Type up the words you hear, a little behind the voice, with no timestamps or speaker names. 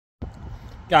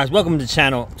Guys, welcome to the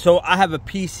channel. So I have a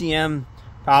PCM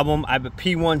problem. I have a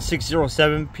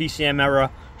P1607 PCM error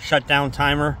shutdown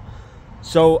timer.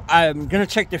 So I'm gonna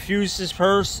check the fuses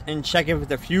first and check if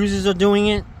the fuses are doing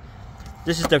it.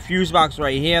 This is the fuse box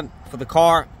right here for the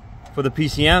car, for the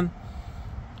PCM.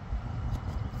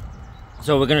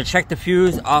 So we're gonna check the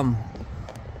fuse.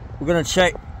 We're gonna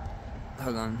check.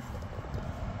 Hold on.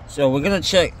 So we're gonna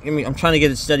check. I'm trying to get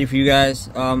it steady for you guys.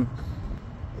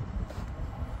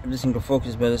 This thing can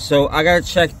focus better. So I gotta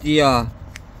check the hold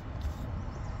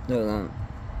on.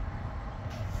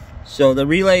 So the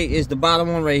relay is the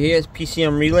bottom one right here. It's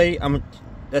PCM relay.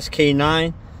 That's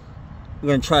K9. We're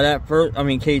gonna try that first.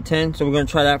 K10. So we're gonna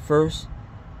try that first.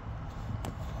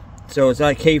 So it's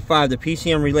like K5. The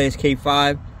PCM relay is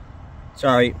K5.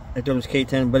 Sorry, I thought it was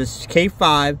K10, but it's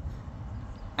K5.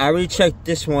 I already checked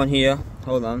this one here.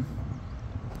 Hold on.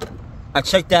 I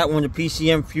checked that one, the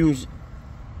PCM fuse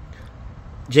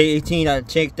J18. I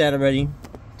checked that already.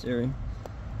 Sorry.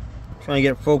 Trying to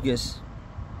get focus.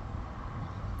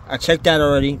 I checked that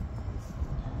already.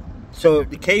 So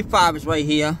the K5 is right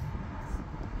here.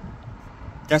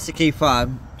 That's the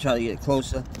K5. Try to get it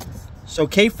closer. So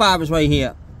K5 is right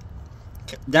here.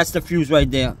 That's the fuse right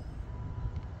there.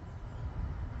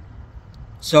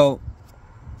 So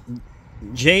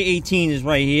J18 is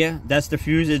right here. That's the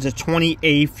fuse. It's a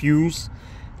 20A fuse.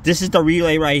 This is the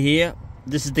relay right here.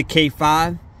 This is the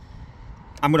K5.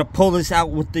 I'm going to pull this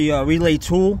out with the relay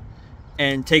tool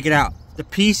and take it out. The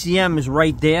PCM is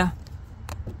right there.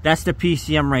 That's the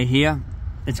PCM right here.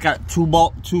 It's got two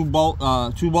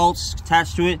bolts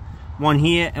attached to it. One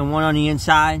here and one on the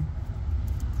inside.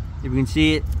 If you can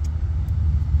see it.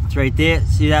 It's right there.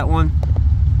 See that one?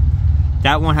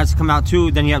 That one has to come out too.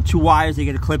 Then you have two wires. They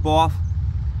get to clip off.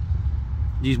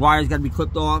 These wires got to be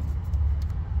clipped off.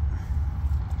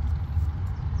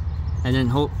 And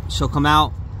then she'll come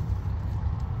out.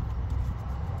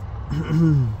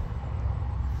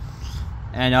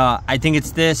 And I think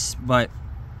it's this, but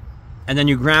and then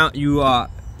you and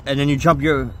then you jump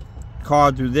your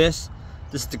car through this.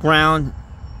 This is the ground.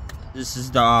 This is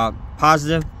the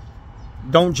positive.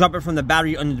 Don't jump it from the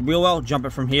battery under the wheel well. Jump it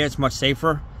from here. It's much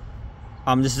safer.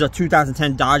 This is a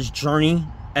 2010 Dodge Journey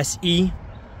SE.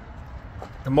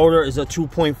 The motor is a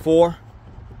 2.4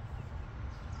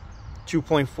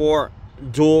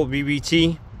 dual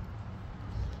VVT.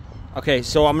 Okay,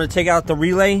 so I'm going to take out the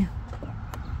relay.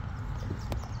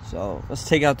 So let's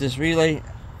take out this relay.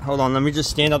 Hold on, let me just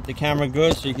stand up the camera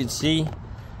good so you can see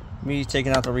me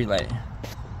taking out the relay.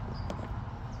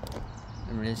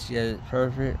 Let me just get it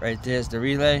perfect. Right there's the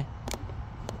relay.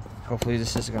 Hopefully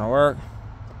this is going to work.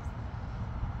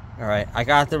 Alright, I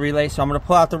got the relay, so I'm going to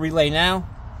pull out the relay now.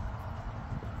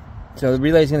 So the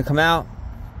relay is going to come out.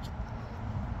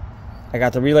 I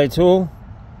got the relay tool.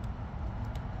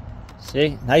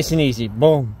 See? Nice and easy.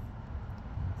 Boom.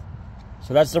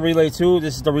 So that's the relay tool.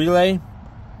 This is the relay.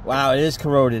 Wow, it is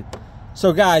corroded.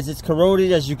 So guys, it's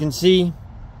corroded as you can see.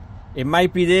 It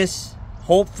might be this.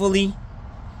 Hopefully.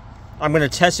 I'm going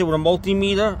to test it with a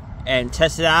multimeter and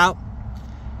test it out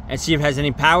and see if it has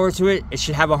any power to it. It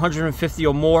should have 150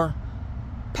 or more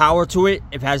power to it.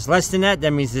 If it has less than that,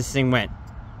 that means this thing went.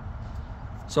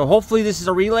 So hopefully this is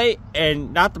a relay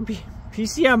and not the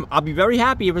PCM. I'll be very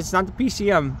happy if it's not the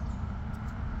PCM.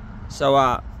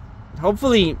 So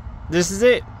hopefully this is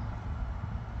it.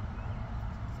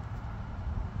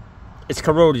 It's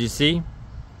corroded, you see?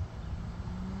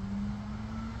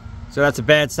 So that's a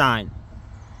bad sign.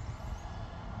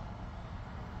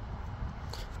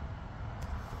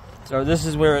 So this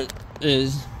is where it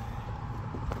is.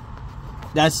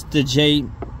 That's the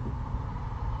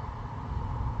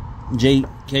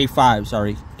K5,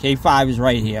 sorry. K5 is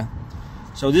right here.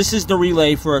 So this is the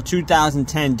relay for a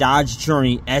 2010 Dodge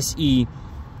Journey SE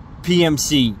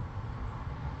PCM,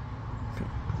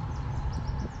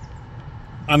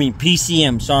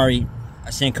 sorry.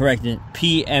 I stand corrected.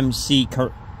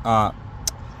 PMC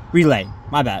relay.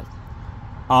 My bad.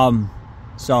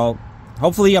 So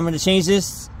hopefully I'm going to change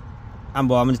this. I'm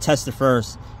going to test it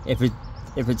first. If it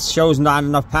shows not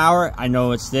enough power, I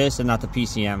know it's this and not the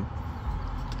PCM.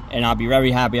 And I'll be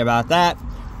very happy about that.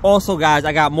 Also, guys,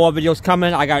 I got more videos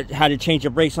coming. I had to change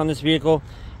the brakes on this vehicle.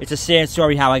 It's a sad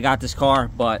story how I got this car,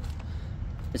 but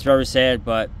it's very sad.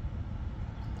 But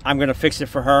I'm going to fix it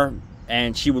for her,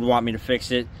 and she would want me to fix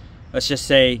it. Let's just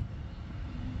say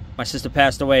my sister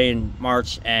passed away in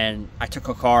March, and I took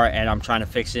her car, and I'm trying to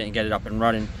fix it and get it up and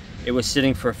running. It was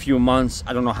sitting for a few months.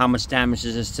 I don't know how much damage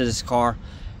there is to this car,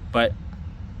 but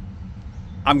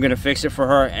I'm going to fix it for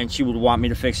her, and she would want me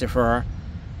to fix it for her.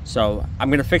 So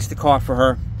I'm going to fix the car for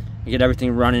her and get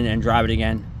everything running and drive it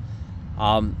again.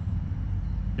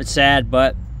 It's sad,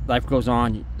 but life goes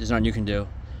on. There's nothing you can do.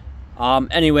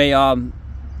 Anyway,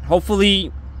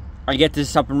 hopefully I get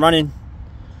this up and running.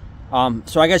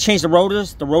 So I gotta change the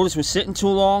rotors. The rotors were sitting too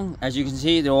long. As you can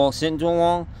see, they're all sitting too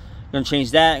long. I'm gonna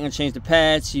change that. I'm gonna change the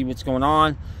pads, see what's going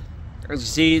on. As you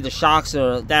see, the shocks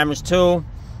are damaged too.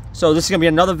 So this is gonna be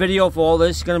another video for all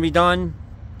this gonna be done.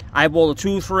 I have all the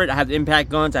tools for it. I have the impact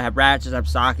guns, I have ratchets, I have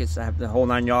sockets, I have the whole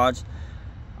 9 yards.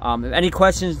 If any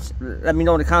questions, let me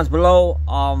know in the comments below.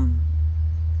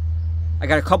 I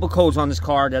got a couple codes on this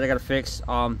car that I gotta fix.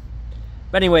 But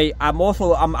anyway, I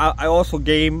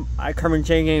come and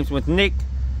chain games with Nick.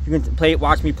 You can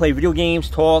watch me play video games,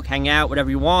 talk, hang out, whatever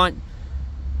you want.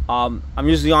 I'm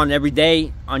usually on every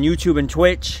day on YouTube and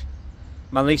Twitch.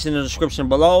 My link's in the description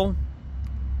below.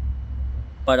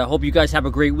 But I hope you guys have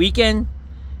a great weekend.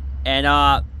 And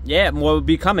yeah, more will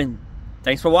be coming.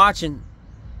 Thanks for watching.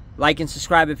 Like and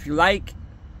subscribe if you like.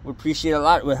 Would appreciate it a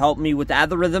lot. It would help me with the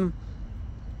algorithm.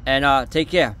 And take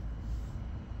care.